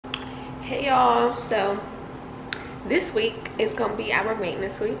Hey y'all, so this week is gonna be our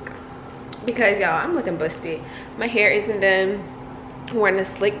maintenance week because y'all, I'm looking busted. My hair isn't done. I'm wearing a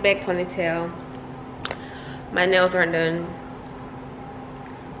slick back ponytail. My nails aren't done.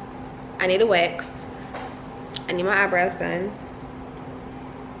 I need a wax. I need my eyebrows done.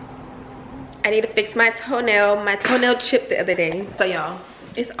 I need to fix my toenail. My toenail chipped the other day. So y'all,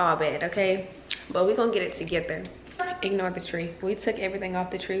 it's all bad, okay? But we're gonna get it together. Ignore the tree. We took everything off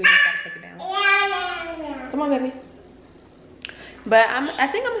the tree. We just gotta take it down. Come on, baby. But I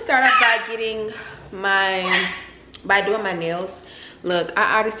think I'm gonna start off by doing my nails. Look,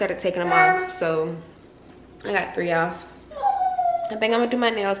 I already started taking them off, so I got 3 off. I think I'm gonna do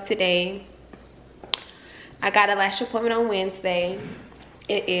my nails today. I got a lash appointment on Wednesday.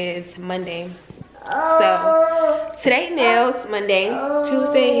 It is Monday. So today nails, Monday,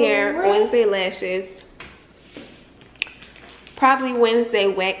 Tuesday hair, Wednesday lashes, probably Wednesday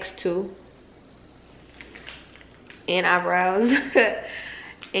wax too, and eyebrows.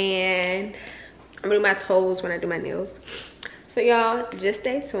 And I'm gonna do my toes when I do my nails. So y'all, just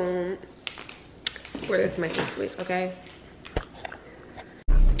stay tuned for this maintenance week, okay?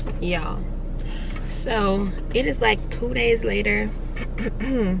 Y'all, so it is like 2 days later.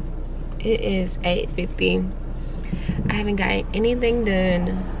 It is 8:50. I haven't got anything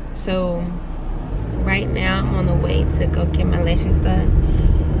done, so right now I'm on the way to go get my lashes done.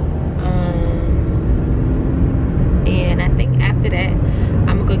 And I think after that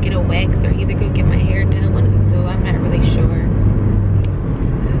I'm gonna go get a wax or either go get my hair done, one of the two. I'm not really sure,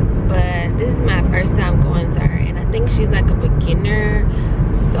 but this is my first time going to her, and I think she's like a beginner,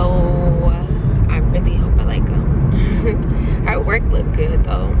 so I really hope I like her. Her work looked good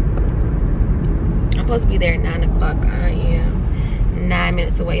though. I'm supposed to be there at 9 o'clock. I am 9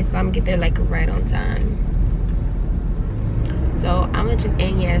 minutes away, so I'm gonna get there like right on time. So I'm gonna just,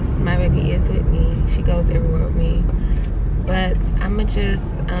 and yes, my baby is with me. She goes everywhere with me. But I'm gonna just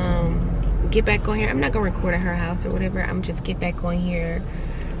get back on here. I'm not gonna record at her house or whatever. I'm just get back on here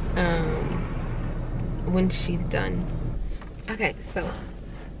when she's done. Okay, so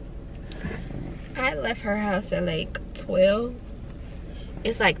I left her house at like 12.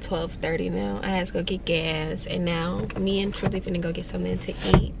 It's like 12:30 now. I had to go get gas, and now me and Truly finna go get something to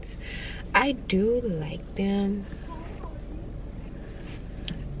eat. I do like them.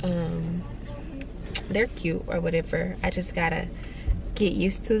 They're cute or whatever. I just gotta get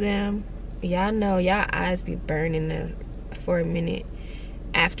used to them. Y'all know y'all eyes be burning for a minute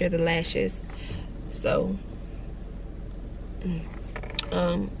after the lashes. So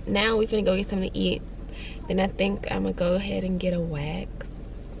now we finna go get something to eat. Then I think I'm gonna go ahead and get a wax.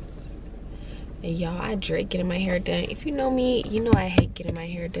 And y'all, I dread getting my hair done. If you know me, you know I hate getting my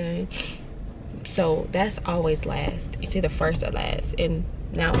hair done. So that's always last. It's either first or last, and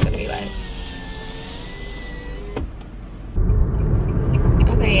now it's gonna be last.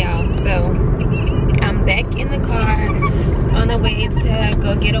 Okay, y'all, so I'm back in the car on the way to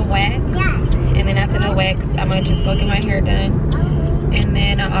go get a wax. And then after the wax, I'm gonna just go get my hair done. And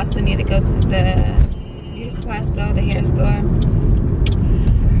then I also need to go to the beauty supply store, the hair store,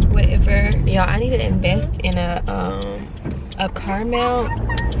 whatever. Y'all, I need to invest in a car mount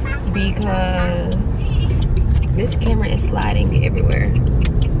because this camera is sliding everywhere.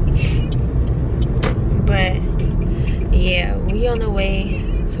 But yeah, we on the way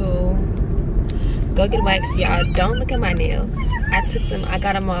to go get a wax. Y'all, don't look at my nails. I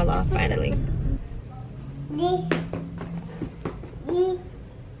got them all off finally.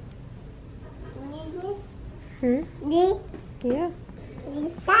 Yeah.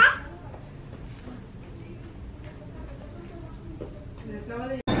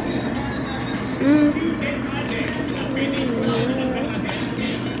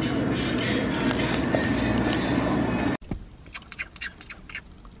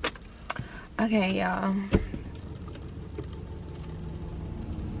 Okay, y'all.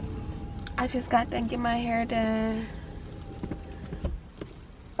 I just got done getting my hair done.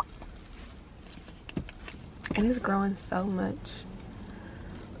 And it's growing so much.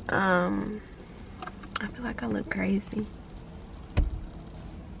 I feel like I look crazy.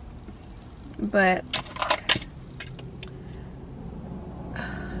 But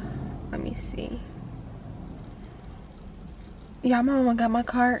let me see. Yeah, my mama got my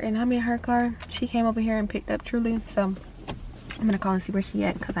car and I'm in her car. She came over here and picked up Truly. So I'm gonna call and see where she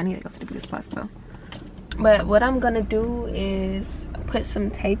at because I need to go to the beauty supply store. But what I'm gonna do is put some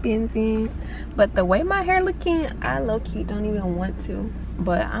tape-ins in. But the way my hair looking, I low-key don't even want to.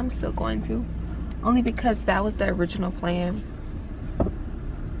 But I'm still going to. Only because that was the original plan.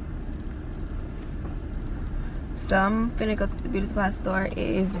 So I'm finna go to the beauty supply store. It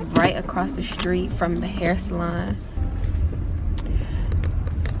is right across the street from the hair salon.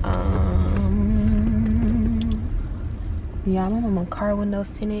 Yeah, I'm on my car windows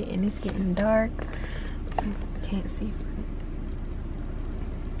tinted and it's getting dark. Can't see.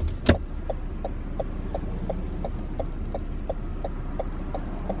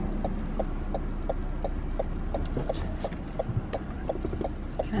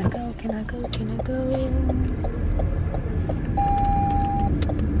 Can I go? Can I go? Can I go?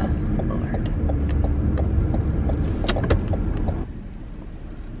 Oh, Lord.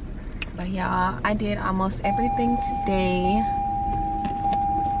 But y'all, I did almost everything today.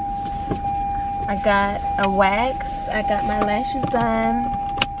 I got a wax. I got my lashes done.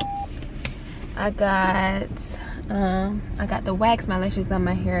 I got the wax, my lashes done,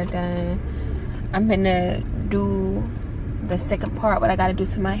 my hair done. I'm gonna do the second part, what I gotta do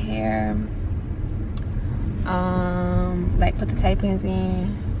to my hair. Like put the tape-ins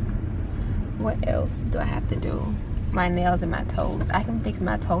in. What else do I have to do? My nails and my toes. I can fix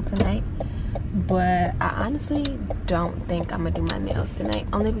my toe tonight, but I honestly don't think I'm gonna do my nails tonight,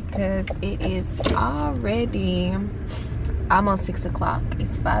 only because it is already almost 6 o'clock.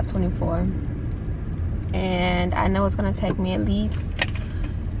 It's 5:24, and I know it's gonna take me at least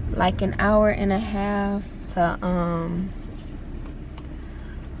like an hour and a half to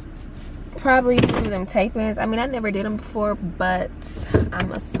probably to do them tape-ins. I mean, I never did them before, but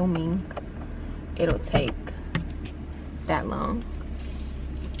I'm assuming it'll take that long.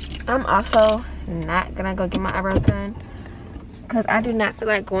 I'm also not gonna go get my eyebrows done because I do not feel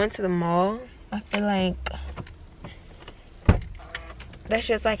like going to the mall. I feel like that's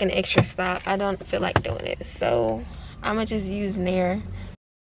just like an extra stop. I don't feel like doing it, so I'm gonna just use Nair.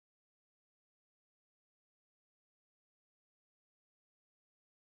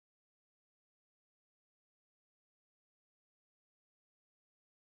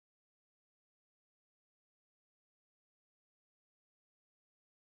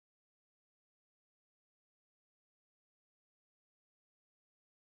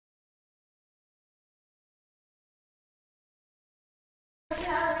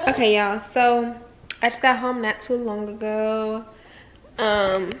 Okay, y'all, so I just got home not too long ago.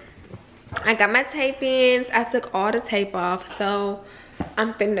 I got my tape-ins. I took all the tape off, so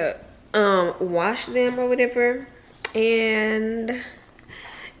I'm finna wash them or whatever. And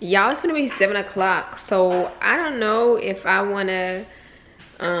y'all, it's gonna be 7 o'clock, so I don't know if I wanna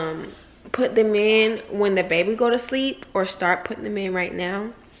put them in when the baby go to sleep or start putting them in right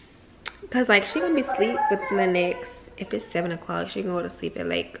now, because like she gonna be asleep within the next, if it's 7 o'clock, she gonna go to sleep at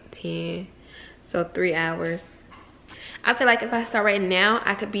like 10, so 3 hours. I feel like if I start right now,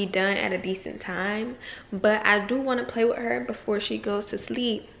 I could be done at a decent time, but I do want to play with her before she goes to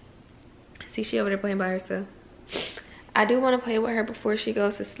sleep. See, she over there playing by herself. I do want to play with her before she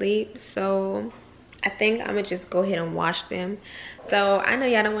goes to sleep, so I think I'm gonna just go ahead and wash them. So I know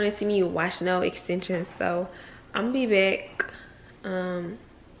y'all don't want to see me wash no extensions, so I'm gonna be back when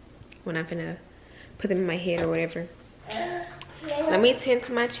I'm gonna put them in my head or whatever. Let me tend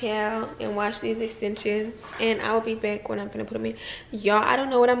to my child and wash these extensions, and I will be back when I'm gonna put them in. Y'all, I don't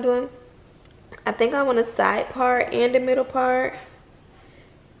know what I'm doing. I think I want a side part and a middle part,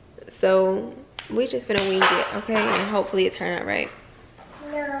 so we just gonna wing it, okay? And hopefully it turn out right.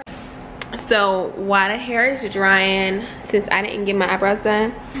 No. So while the hair is drying, since I didn't get my eyebrows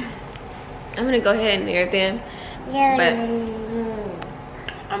done, I'm gonna go ahead and nair them. Yeah. But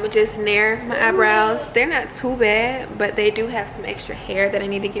I'm gonna just nair my eyebrows. They're not too bad, but they do have some extra hair that I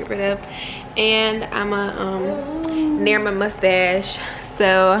need to get rid of. And I'm gonna nair my mustache,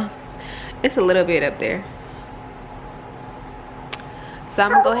 so it's a little bit up there. So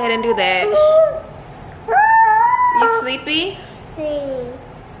I'm gonna go ahead and do that. You sleepy?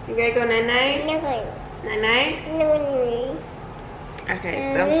 You gotta go night night? Night night? Okay,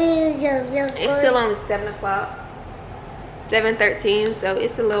 so it's still only 7 o'clock. 7:13, so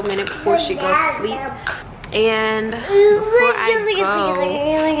it's a little minute before she goes to sleep. And before I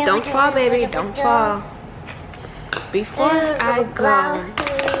go, don't fall, baby, don't fall. Before I go,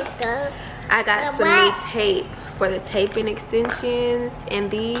 I got some new tape for the taping extensions, and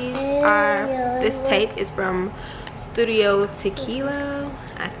this tape is from Studio Tequila.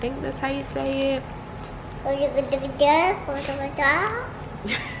 I think that's how you say it.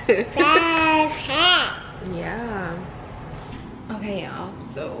 Yeah. Okay, y'all,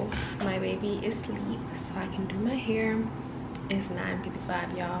 so my baby is asleep, so I can do my hair. It's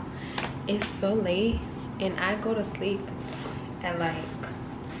 9:55, y'all. It's so late, and I go to sleep at like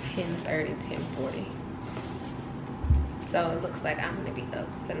 10:30, 10:40. So it looks like I'm gonna be up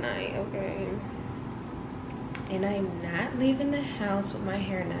tonight, okay? and I'm not leaving the house with my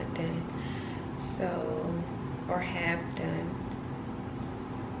hair not done, so, or half done.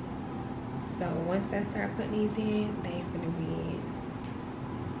 So once I start putting these in, they gonna be in.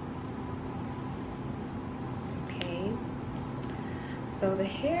 Okay, so the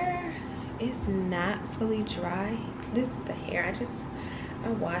hair is not fully dry. This is the hair. I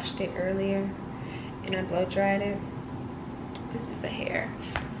washed it earlier and I blow dried it. This is the hair.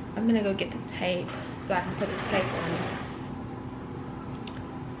 I'm gonna go get the tape so I can put the tape on it.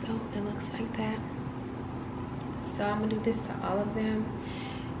 So it looks like that. So I'm gonna do this to all of them,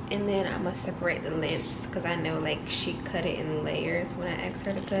 and then I'm gonna separate the lengths because I know like she cut it in layers when I asked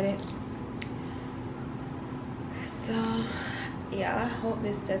her to cut it. So yeah, I hope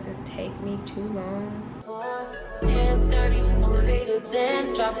this doesn't take me too long. 10:30 no later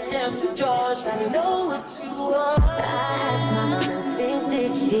than drop them drawers. I know what you want. I ask myself, is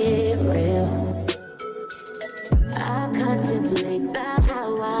this shit real? I contemplate about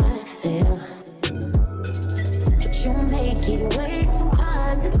how I feel, but you make it way too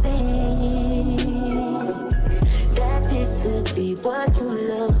hard to think that this could be what you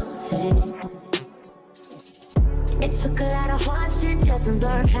love. It took a lot of hard shit just to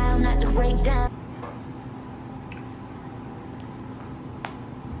learn how not to break down.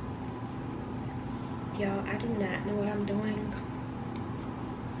 Y'all, I do not know what I'm doing,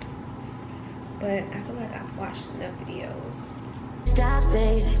 but I feel like I've watched enough videos. Stop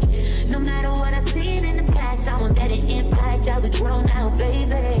it. No matter what I've seen in the past, I won't let it impact how we grow now, baby.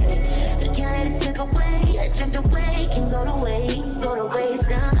 But can't let it slip away, drift away, can go to waste, go to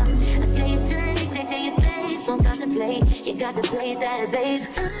waste. I say it straight to your face, won't contemplate. You got to play that, babe.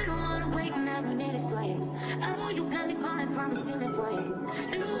 I don't wanna wait another minute for you. I know you got me falling from the ceiling for you.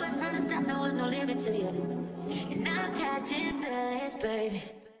 Knew right from the start there was no limit to you, and I'm catching feelings, baby.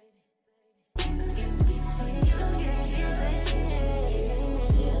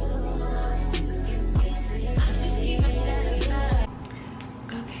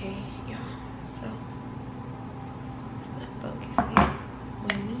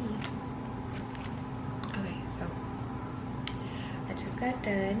 Got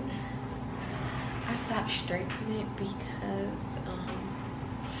done. I stopped straightening it because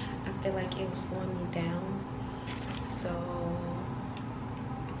I feel like it was slowing me down, so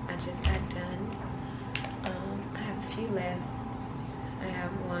I just got done. I have a few left. I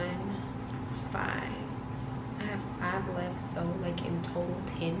have 5. I have 5 left, so like in total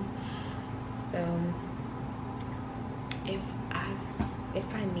 10. So if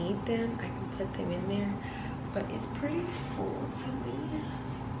I need them, I can put them in there, but it's pretty full to me,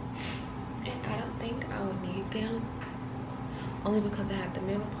 and I don't think I would need them, only because I have the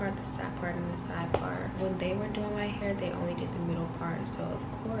middle part, the side part, and the side part. When they were doing my hair, they only did the middle part, so of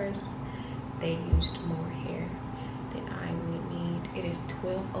course they used more hair than I would need. It is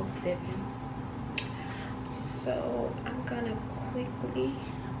 12:07, so I'm gonna quickly,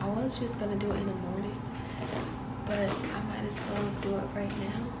 I was just gonna do it in the morning, but I might as well do it right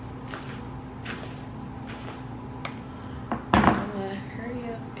now. Hurry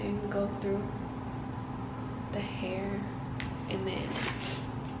up and go through the hair, and then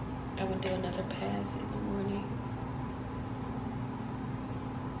I will do another pass in the morning.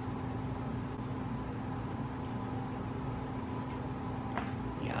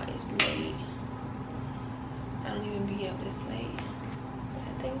 Y'all, it's late. I don't even be up this late.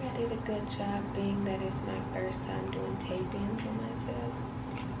 I think I did a good job, being that it's my first time doing tape-ins on myself.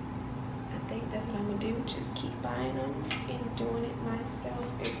 I think that's what I'm gonna do, just keep buying them and doing it myself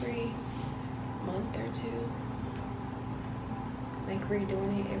every month or two, like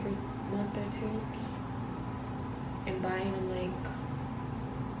redoing it every month or two, and buying them like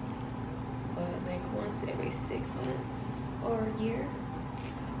once every 6 months or a year.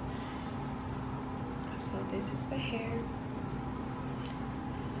 So this is the hair,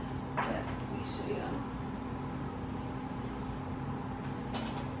 but let me show y'all.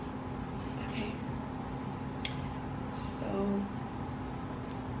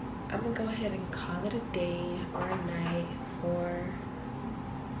 I'm gonna go ahead and call it a day or a night for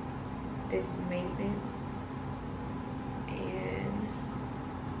this maintenance, and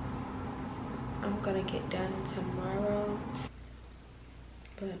I'm gonna get done tomorrow.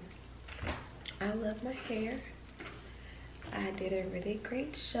 But I love my hair. I did a really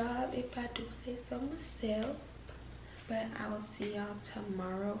great job, if I do say so myself. But I will see y'all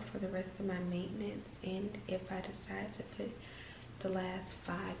tomorrow for the rest of my maintenance, and if I decide to put the last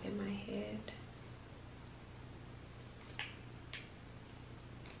 5 in my head.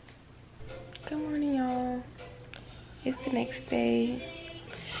 Good morning, y'all. It's the next day.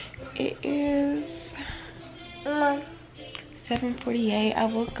 It is 7:48. I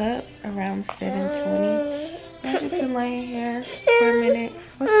woke up around 7:20. I've just been laying here for a minute.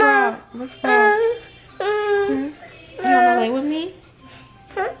 What's wrong? What's wrong? You wanna lay with me?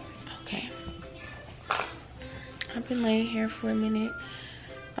 Okay. I've been laying here for a minute.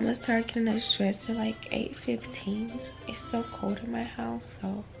 I'm gonna start getting dressed at like 8:15. It's so cold in my house,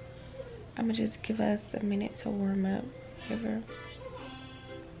 so I'm gonna just give us a minute to warm up. Whatever.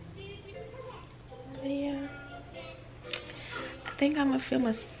 But yeah, I think I'm gonna film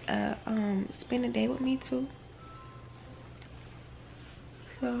a spend a day with me too.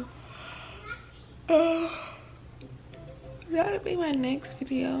 So that'll be my next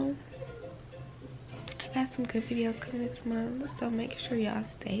video. I got some good videos coming this month, so make sure y'all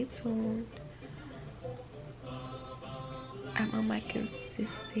stay tuned. I'm on my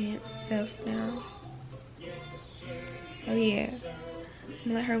consistent stuff now. So yeah, I'm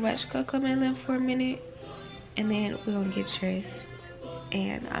gonna let her watch Coco Melon for a minute, and then we're gonna get dressed,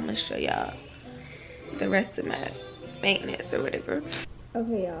 and I'm gonna show y'all the rest of my maintenance or whatever.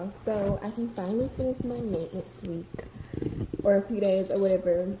 Okay, y'all, so I can finally finish my maintenance week, or a few days or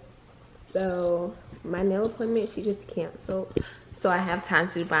whatever. So my nail appointment, she just canceled, so I have time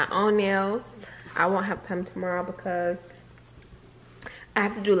to do my own nails. I won't have time tomorrow because I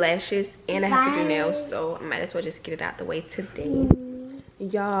have to do lashes and I have to do nails, so I might as well just get it out the way today.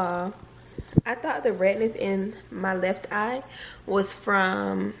 Y'all, I thought the redness in my left eye was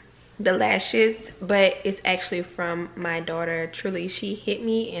from the lashes, but it's actually from my daughter. Truly, she hit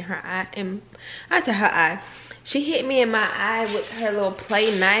me in her eye, and I said her eye. She hit me in my eye with her little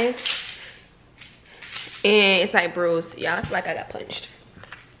play knife, and it's like bruised. Y'all, I feel like I got punched.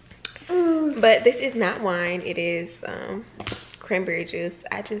 But this is not wine, it is cranberry juice.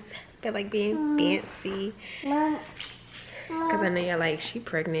 I just feel like being fancy because I know y'all like she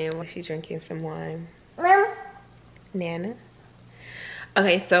pregnant while she drinking some wine. Nana.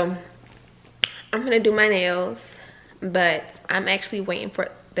 Okay, so I'm gonna do my nails, but I'm actually waiting for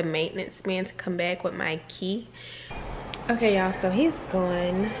the maintenance man to come back with my key. Okay, y'all, so he's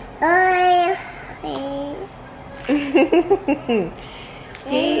gone.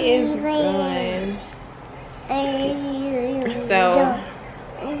 He is gone. So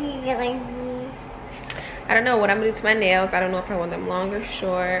I don't know what I'm gonna do to my nails. I don't know if I want them long or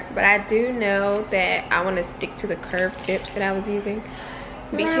short, but I do know that I want to stick to the curved tips that I was using,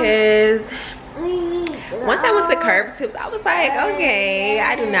 because once I went to curved tips, I was like, okay,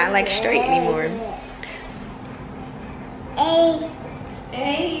 I do not like straight anymore.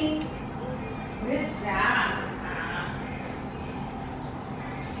 Hey, good job.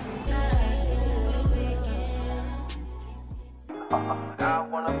 I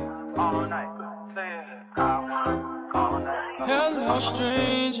wanna all night. Say it. I wanna all night. Hello,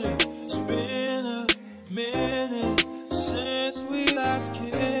 stranger. It's been a minute since we last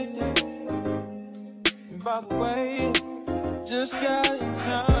kicked it. And by the way, just got in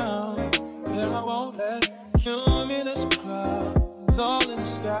town, and I won't let cumulus clouds all in the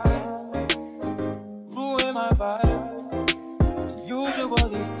sky ruin my vibe. And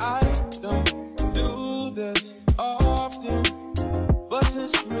usually I don't do this often, but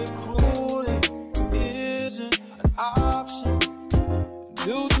since recruiting isn't an option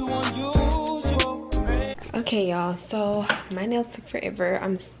due to unusual rain. Okay, y'all, so my nails took forever.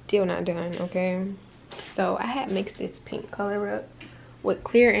 I'm still not done, okay? So I had mixed this pink color up with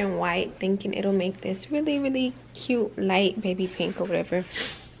clear and white, thinking it'll make this really, really cute light baby pink or whatever.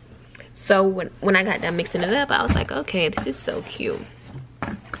 So when I got done mixing it up, I was like, okay, this is so cute.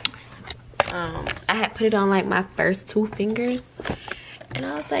 I had put it on like my first 2 fingers, and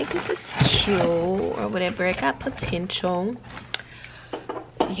I was like, this is cute or whatever. It got potential.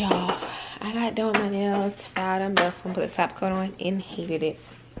 Y'all, I got done with my nails, filed them, left them, put the top coat on, and hated it.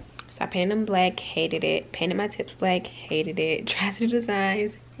 So I painted them black, hated it. Painted my tips black, hated it. Tried to do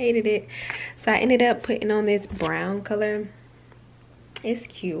designs, hated it. So I ended up putting on this brown color. It's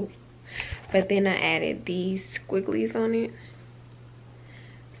cute, but then I added these squigglies on it.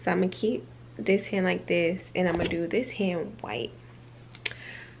 So I'm gonna keep this hand like this, and I'm gonna do this hand white.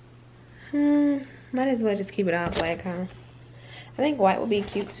 Might as well just keep it all black, huh? I think white would be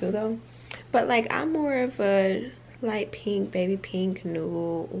cute too though, but like I'm more of a light pink, baby pink,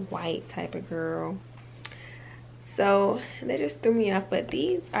 nude, white type of girl, so they just threw me off. But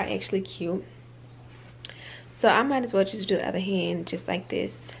these are actually cute, so I might as well just do the other hand just like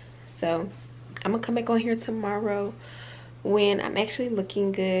this. So I'm gonna come back on here tomorrow when I'm actually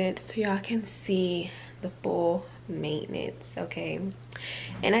looking good, so y'all can see the full maintenance, okay?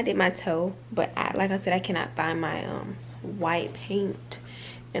 And I did my toe, but like I said, I cannot find my white paint,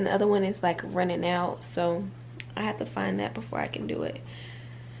 and the other one is like running out, so I have to find that before I can do it.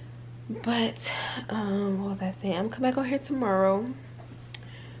 But what was I saying? I'm coming back on here tomorrow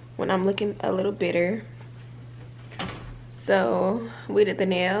when I'm looking a little bitter. So we did the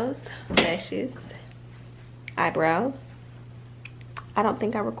nails, lashes, eyebrows. I don't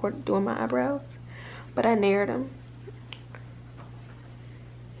think I recorded doing my eyebrows, but I narrowed them.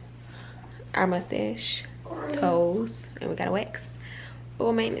 Our mustache, toes, and we got a wax.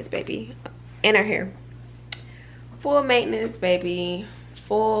 Full maintenance, baby. And our hair. Full maintenance, baby.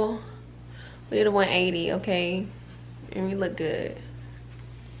 Full. We did a 180, okay? And we look good.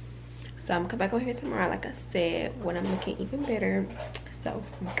 So I'm gonna come back on here tomorrow, like I said, when I'm looking even better. So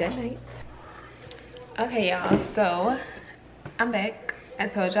good night. Okay, y'all, so I'm back. I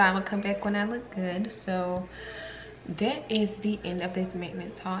told y'all I'm gonna come back when I look good. So that is the end of this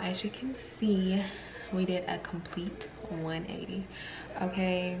maintenance haul. As you can see, we did a complete 180,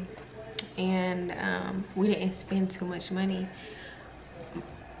 okay? And we didn't spend too much money,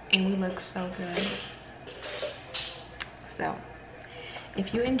 and we look so good. So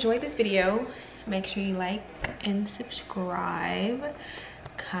if you enjoyed this video, make sure you like and subscribe.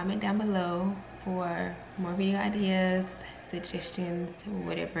 Comment down below for more video ideas, suggestions,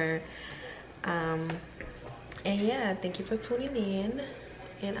 whatever. And yeah, thank you for tuning in,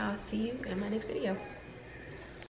 and I'll see you in my next video.